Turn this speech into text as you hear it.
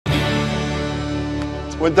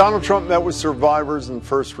When Donald Trump met with survivors and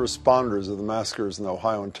first responders of the massacres in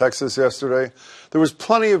Ohio and Texas yesterday, there was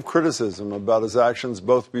plenty of criticism about his actions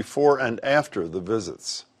both before and after the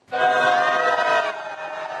visits.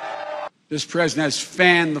 This president has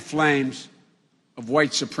fanned the flames of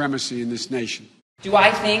white supremacy in this nation. Do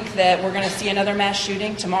I think that we're going to see another mass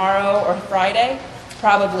shooting tomorrow or Friday?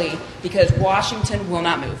 Probably, because Washington will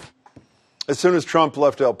not move. As soon as Trump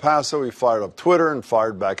left El Paso, he fired up Twitter and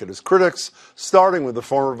fired back at his critics, starting with the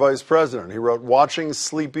former vice president. He wrote, "Watching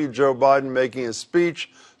sleepy Joe Biden making his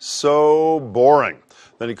speech, so boring."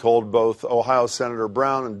 Then he called both Ohio Senator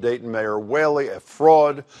Braude and Dayton Mayor Whaley a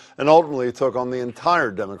fraud, and ultimately took on the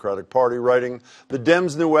entire Democratic Party, writing, "The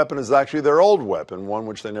Dems' new weapon is actually their old weapon, one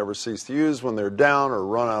which they never cease to use when they're down or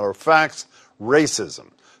run out of facts, racism.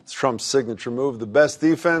 It's Trump's signature move, the best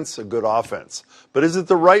defense, a good offense. But is it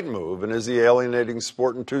the right move, and is he alienating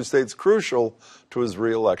support in two states crucial to his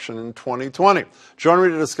re-election in 2020? Joining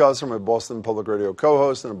me to discuss are my Boston Public Radio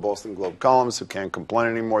co-host and a Boston Globe columnist who can't complain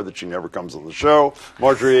anymore that she never comes on the show,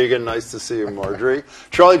 Margery Eagan. Nice to see you, Margery.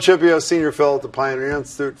 Charlie Chieppo, senior fellow at the Pioneer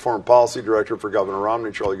Institute, foreign policy director for Governor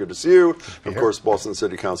Romney. Charlie, good to see you. And of course, Boston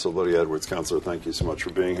City Councilor Lydia Edwards. Councilor, thank you so much for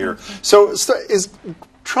being here. So is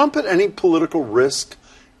Trump at any political risk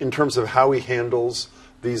in terms of how he handles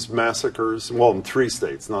these massacres, well, in 3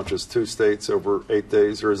 states, not just 2 states over 8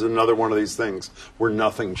 days, or is it another one of these things where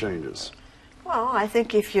nothing changes? Well, I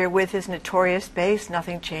think if you're with his notorious base,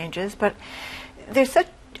 nothing changes, but there's such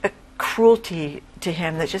a cruelty to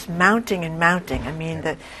him that's just mounting and mounting. I mean,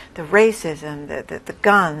 the racism, the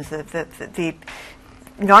guns, the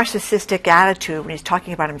narcissistic attitude when he's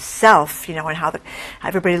talking about himself, you know, and how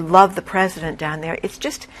everybody loved the president down there. It's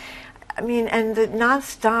just, I mean, and the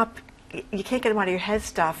nonstop, you can't get him out of your head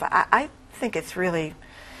stuff. I think it's really,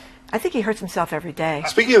 I think he hurts himself every day.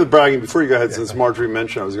 Speaking of the bragging, before you go ahead, since Margery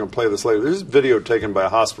mentioned I was going to play this later, there's a video taken by a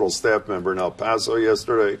hospital staff member in El Paso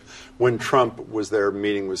yesterday when Trump was there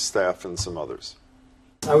meeting with staff and some others.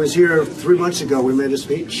 I was here 3 months ago. We made a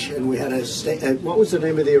speech, and we had what was the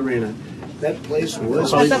name of the arena? That place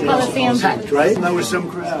was packed, right? And there was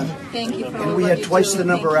some crowd. Thank you. And we had twice the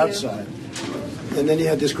number outside. And then you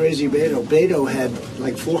had this crazy Beto. Beto had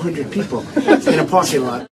like 400 people in a parking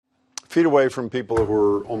lot. Feet away from people who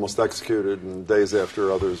were almost executed and days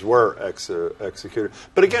after others were executed.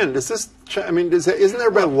 But again, does this, I mean, isn't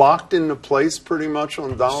everybody locked into place pretty much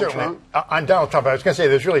on Donald Trump? On Donald Trump, I was going to say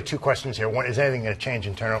there's really 2 questions here. One, is anything going to change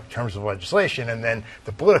in terms of legislation? And then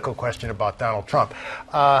the political question about Donald Trump.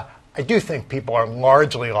 I do think people are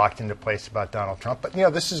largely locked into place about Donald Trump, but, you know,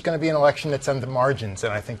 this is going to be an election that's on the margins,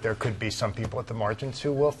 and I think there could be some people at the margins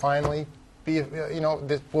who will finally be, you know,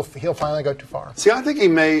 he'll finally go too far. See, I think he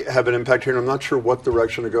may have an impact here, and I'm not sure what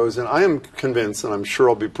direction it goes in. I am convinced, and I'm sure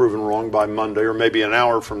I'll be proven wrong by Monday or maybe an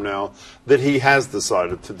hour from now, that he has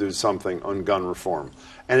decided to do something on gun reform.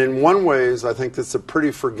 And in one ways, I think that's a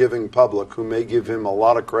pretty forgiving public who may give him a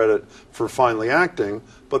lot of credit for finally acting.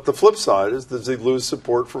 But the flip side is, does he lose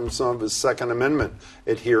support from some of his Second Amendment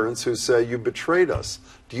adherents who say, you betrayed us?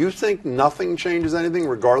 Do you think nothing changes anything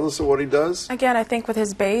regardless of what he does? Again, I think with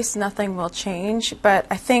his base, nothing will change. But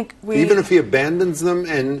I think even if he abandons them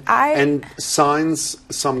and signs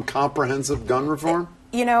some comprehensive gun reform?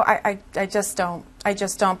 You know, I just don't. I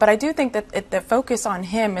just don't. But I do think that the focus on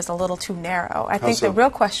him is a little too narrow. I think the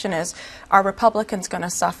real question is, are Republicans going to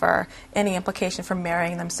suffer any implication from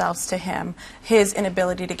marrying themselves to him, his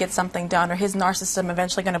inability to get something done, or his narcissism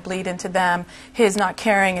eventually going to bleed into them, his not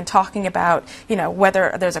caring and talking about, you know,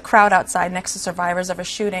 whether there's a crowd outside next to survivors of a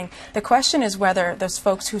shooting. The question is whether those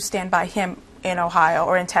folks who stand by him in Ohio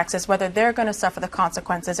or in Texas, whether they're going to suffer the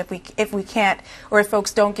consequences if we can't, or if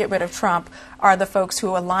folks don't get rid of Trump, are the folks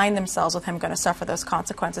who align themselves with him going to suffer those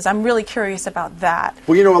consequences? I'm really curious about that.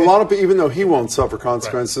 Well, you know, a lot of people, even though he won't suffer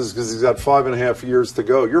consequences because he's got 5.5 years to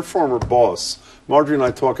go, your former boss, Margery and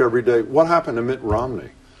I talk every day, what happened to Mitt Romney?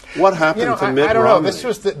 What happened to Mitt Romney? I don't know.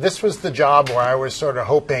 This was the job where I was sort of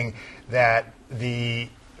hoping that the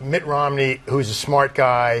Mitt Romney, who's a smart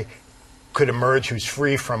guy, could emerge, who's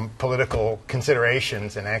free from political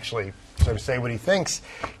considerations and actually sort of say what he thinks.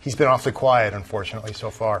 He's been awfully quiet, unfortunately, so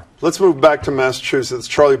far. Let's move back to Massachusetts.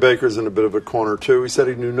 Charlie Baker's in a bit of a corner, too. He said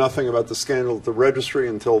he knew nothing about the scandal at the registry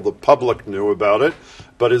until the public knew about it.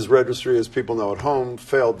 But his registry, as people know at home,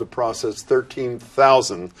 failed to process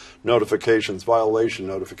 13,000 notifications, violation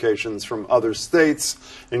notifications from other states,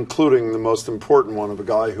 including the most important one of a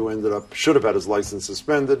guy who should have had his license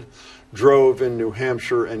suspended, drove in New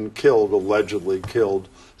Hampshire and allegedly killed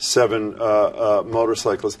 7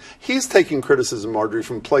 motorcyclists. He's taking criticism, Margery,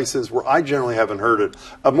 from places where I generally haven't heard it.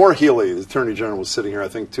 Maura Healey, the Attorney General, was sitting here, I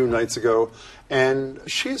think, 2 nights ago, And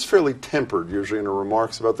she's fairly tempered usually in her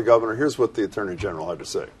remarks about the governor. Here's what the Attorney General had to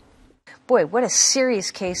say. Boy, what a serious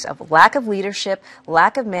case of lack of leadership,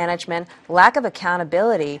 lack of management, lack of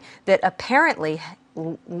accountability that apparently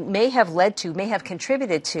may have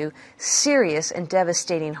contributed to serious and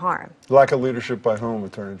devastating harm. Lack of leadership by whom,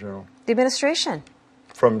 Attorney General? The administration.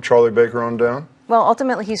 From Charlie Baker on down? Well,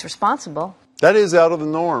 ultimately he's responsible. That is out of the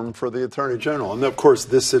norm for the Attorney General. And, of course,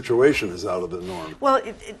 this situation is out of the norm. Well,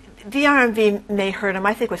 the RMV may hurt him.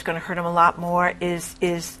 I think what's going to hurt him a lot more is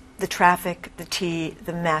the traffic, the tea,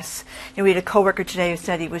 the mess. We had a coworker today who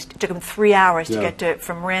said it took him 3 hours to get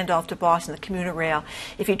from Randolph to Boston, the commuter rail.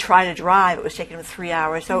 If he tried to drive, it was taking him 3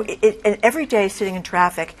 hours. So and every day sitting in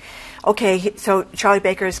traffic. Okay, so Charlie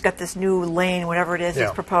Baker's got this new lane, whatever it is,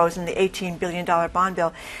 he's proposing the $18 billion bond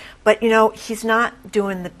bill. But, he's not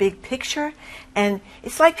doing the big picture. And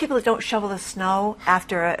it's like people that don't shovel the snow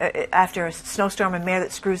after a snowstorm, a mayor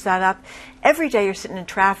that screws that up. Every day you're sitting in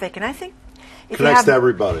traffic, and I think connects to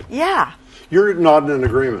everybody. Yeah. You're nodding in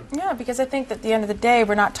agreement. Yeah, because I think that at the end of the day,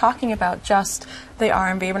 we're not talking about just the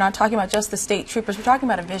RMV. We're not talking about just the state troopers. We're talking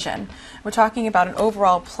about a vision. We're talking about an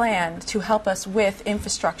overall plan to help us with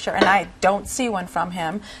infrastructure, and I don't see one from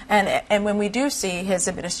him. And when we do see his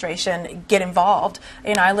administration get involved,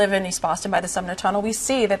 I live in East Boston by the Sumner Tunnel, we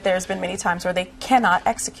see that there's been many times where they cannot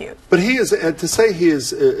execute. But he is, to say he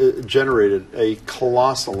has generated a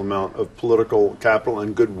colossal amount of political capital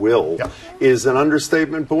and goodwill is an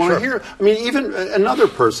understatement. But when I hear, even another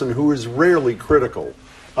person who is rarely critical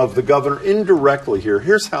of the governor indirectly here,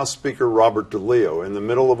 here's House Speaker Robert DeLeo in the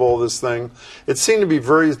middle of all this thing. It seemed to be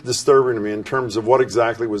very disturbing to me in terms of what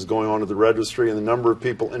exactly was going on at the registry and the number of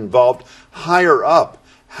people involved higher up.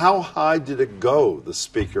 How high did it go, the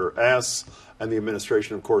speaker asks, and the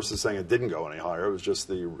administration, of course, is saying it didn't go any higher. It was just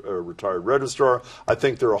the retired registrar. I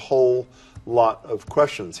think there are a whole lot of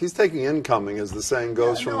questions. He's taking incoming, as the saying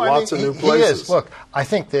goes, from lots of new places. He is. Look, I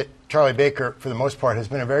think that Charlie Baker, for the most part, has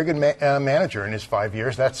been a very good manager in his 5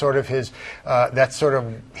 years. That's sort of his. That's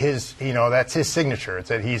his signature. It's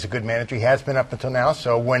that he's a good manager. He has been up until now.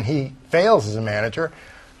 So when he fails as a manager,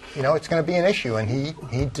 it's going to be an issue, and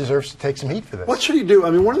he deserves to take some heat for this. What should he do?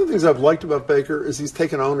 One of the things I've liked about Baker is he's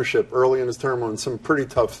taken ownership early in his term on some pretty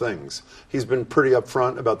tough things. He's been pretty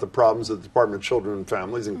upfront about the problems of the Department of Children and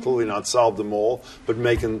Families, and clearly not solved them all, but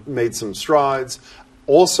made some strides.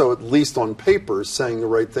 Also, at least on paper, saying the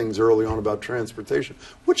right things early on about transportation.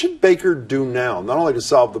 What should Baker do now, not only to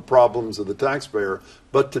solve the problems of the taxpayer,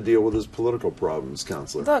 but to deal with his political problems,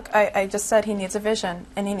 Councilor? Look, I just said he needs a vision.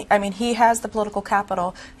 And he has the political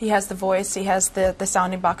capital, he has the voice, he has the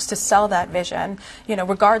sounding box to sell that vision.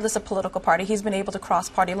 Regardless of political party, he's been able to cross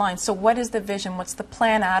party lines. So what is the vision? What's the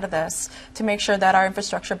plan out of this to make sure that our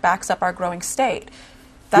infrastructure backs up our growing state?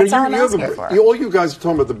 That's all I'm asking for. All you guys are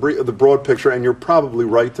talking about the broad picture, and you're probably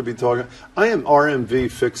right to be talking. I am RMV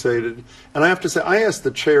fixated, and I have to say, I asked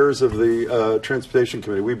the chairs of the Transportation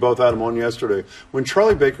Committee, we both had them on yesterday, when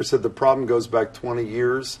Charlie Baker said the problem goes back 20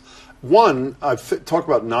 years, one, I talk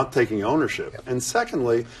about not taking ownership, and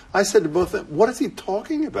secondly, I said to both of them, what is he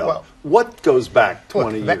talking about? Well, what goes back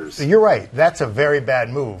 20 years? You're right. That's a very bad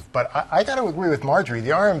move, but I got to agree with Margery.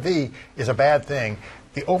 The RMV is a bad thing.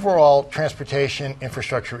 The overall transportation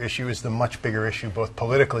infrastructure issue is the much bigger issue, both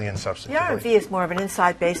politically and substantively. The RMV is more of an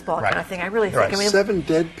inside baseball kind of thing. I really think. 7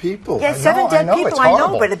 dead people. Yeah, 7 dead people. I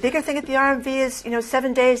know, but the bigger thing at the RMV is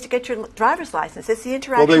 7 days to get your driver's license. It's the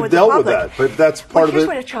interaction with the public. Well, they've dealt with that, but that's part of it. Here's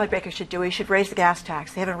what Charlie Baker should do. He should raise the gas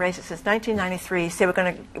tax. They haven't raised it since 1993. Say we're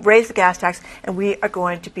going to raise the gas tax, and we are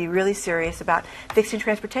going to be really serious about fixing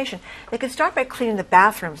transportation. They could start by cleaning the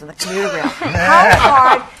bathrooms and the commuter rail. How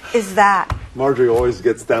hard is that? Margery always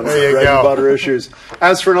gets down to the bread and butter issues.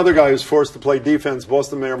 As for another guy who's forced to play defense,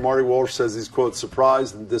 Boston Mayor Marty Walsh says he's, quote,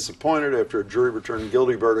 surprised and disappointed after a jury returned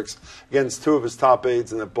guilty verdicts against 2 of his top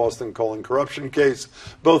aides in that Boston colon corruption case.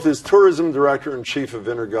 Both his tourism director and chief of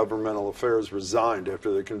intergovernmental affairs resigned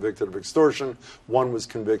after they're convicted of extortion. One was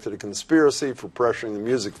convicted of conspiracy for pressuring the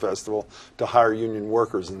music festival to hire union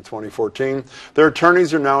workers in 2014. Their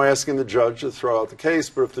attorneys are now asking the judge to throw out the case,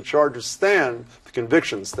 but if the charges stand, the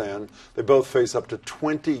convictions stand, they both face up to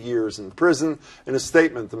 20 years in prison. In a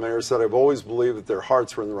statement, the mayor said, I've always believed that their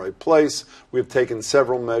hearts were in the right place. We have taken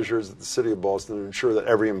several measures at the City of Boston to ensure that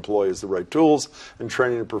every employee has the right tools and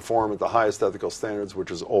training to perform at the highest ethical standards, which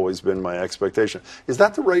has always been my expectation. Is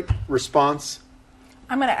that the right response?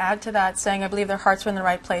 I'm going to add to that saying I believe their hearts were in the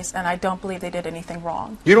right place, and I don't believe they did anything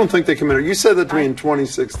wrong. You don't think they committed? You said that to me in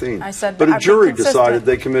 2016. I said, but a I've jury been consistent. decided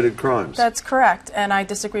they committed crimes. That's correct, and I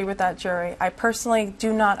disagree with that jury. I personally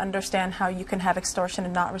do not understand how you can have extortion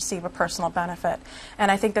and not receive a personal benefit,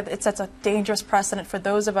 and I think that it sets a dangerous precedent for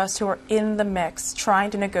those of us who are in the mix,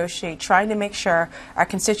 trying to negotiate, trying to make sure our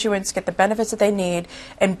constituents get the benefits that they need,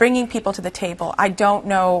 and bringing people to the table. I don't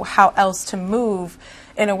know how else to move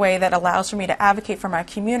in a way that allows for me to advocate for my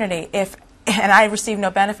community and I receive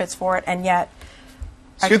no benefits for it, and yet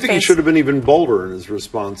So you think he should have been even bolder in his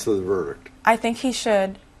response to the verdict? I think he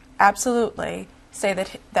should absolutely say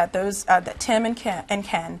that Tim and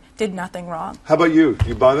Ken did nothing wrong. How about you? Do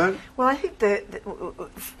you buy that? Well, I think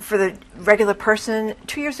for the regular person,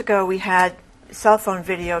 2 years ago we had cell phone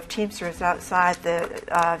video of Teamsters outside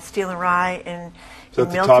the Steel and Rye in Is that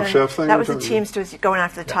the Milton. Top Chef thing? That was the Teamsters going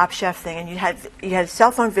after the Top Chef thing, and you had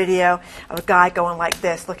cell phone video of a guy going like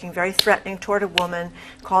this, looking very threatening toward a woman,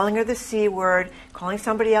 calling her the C word, calling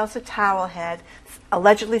somebody else a towel head,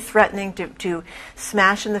 allegedly threatening to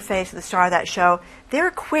smash in the face of the star of that show. They're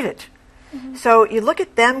acquitted. Mm-hmm. So you look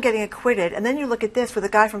at them getting acquitted, and then you look at this, where the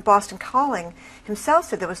guy from Boston Calling himself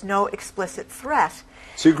said there was no explicit threat.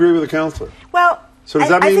 So you agree with the counselor? Well, so does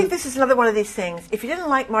that mean I think this is another one of these things. If you didn't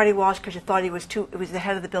like Marty Walsh because you thought he was the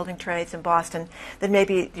head of the building trades in Boston, then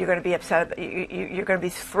maybe you're going to be upset. You're going to be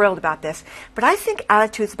thrilled about this. But I think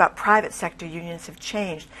attitudes about private sector unions have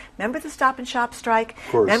changed. Remember the Stop and Shop strike?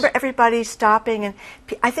 Of course. Remember everybody stopping? And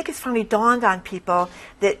I think it's finally dawned on people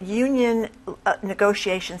that union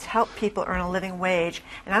negotiations help people earn a living wage.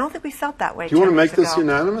 And I don't think we felt that way. Do you want to make this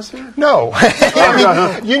unanimous here? No.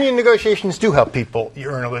 I mean, union negotiations do help people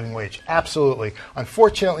earn a living wage. Absolutely.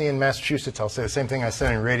 Unfortunately, in Massachusetts, I'll say the same thing I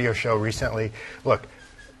said in a radio show recently. Look,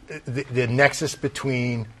 the nexus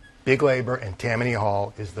between big labor and Tammany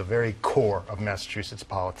Hall is the very core of Massachusetts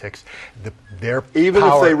politics. Even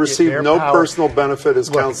if they receive no personal benefit, as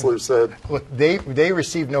Councilor said. Look, they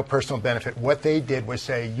received no personal benefit. What they did was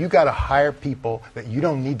say, you got to hire people that you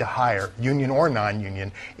don't need to hire, union or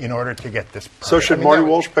non-union, in order to get this permit. So should Marty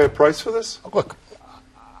Walsh pay a price for this? Look,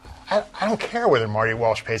 I don't care whether Marty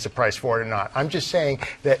Walsh pays a price for it or not. I'm just saying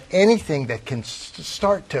that anything that can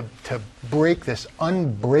start to break this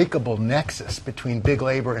unbreakable nexus between big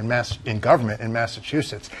labor and government in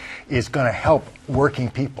Massachusetts is going to help working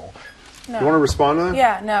people. No. You want to respond to that?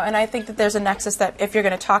 Yeah, no, and I think that there's a nexus that if you're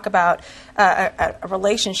going to talk about a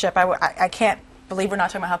relationship, I can't believe we're not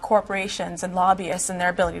talking about how corporations and lobbyists and their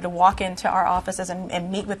ability to walk into our offices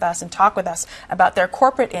and meet with us and talk with us about their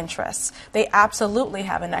corporate interests. They absolutely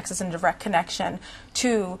have a nexus and direct connection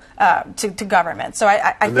to government. So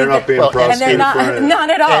I think they're not being prosecuted for it. Not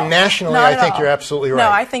at all. And nationally, I think you're absolutely right.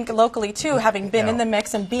 No, I think locally too, having been in the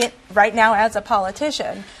mix and be it right now as a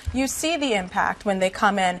politician, you see the impact when they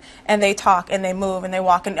come in and they talk and they move and they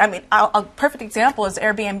walk. And I mean, a perfect example is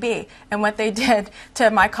Airbnb and what they did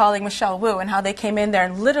to my colleague Michelle Wu and how they came in there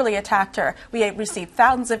and literally attacked her. We received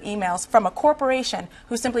thousands of emails from a corporation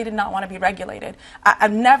who simply did not want to be regulated.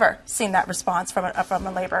 I've never seen that response from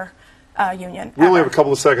a labor union. We only have a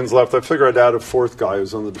couple of seconds left. I figure I'd add a fourth guy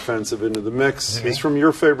who's on the defensive into the mix. He's from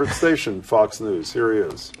your favorite station, Fox News. Here he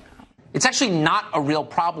is. It's actually not a real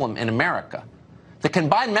problem in America. The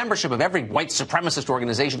combined membership of every white supremacist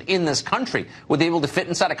organization in this country would be able to fit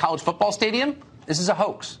inside a college football stadium? This is a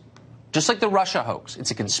hoax. Just like the Russia hoax.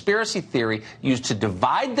 It's a conspiracy theory used to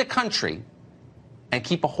divide the country and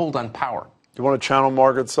keep a hold on power. Do you want to channel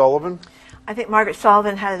Margaret Sullivan? I think Margaret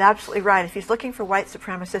Sullivan had it absolutely right. If he's looking for white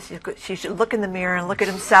supremacists, she should look in the mirror and look at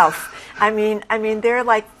himself. I mean, they're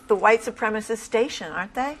like the white supremacist station,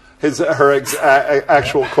 aren't they? Her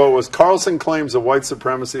actual quote was, Carlson claims that white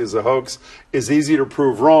supremacy is a hoax. Is easy to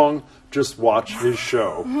prove wrong. Just watch his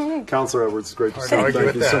show. Councilor Edwards, it's great to see you.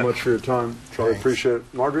 Thank you so much for your time. Really appreciate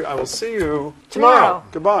it. Margery, I will see you tomorrow.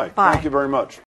 Goodbye. Bye. Thank you very much.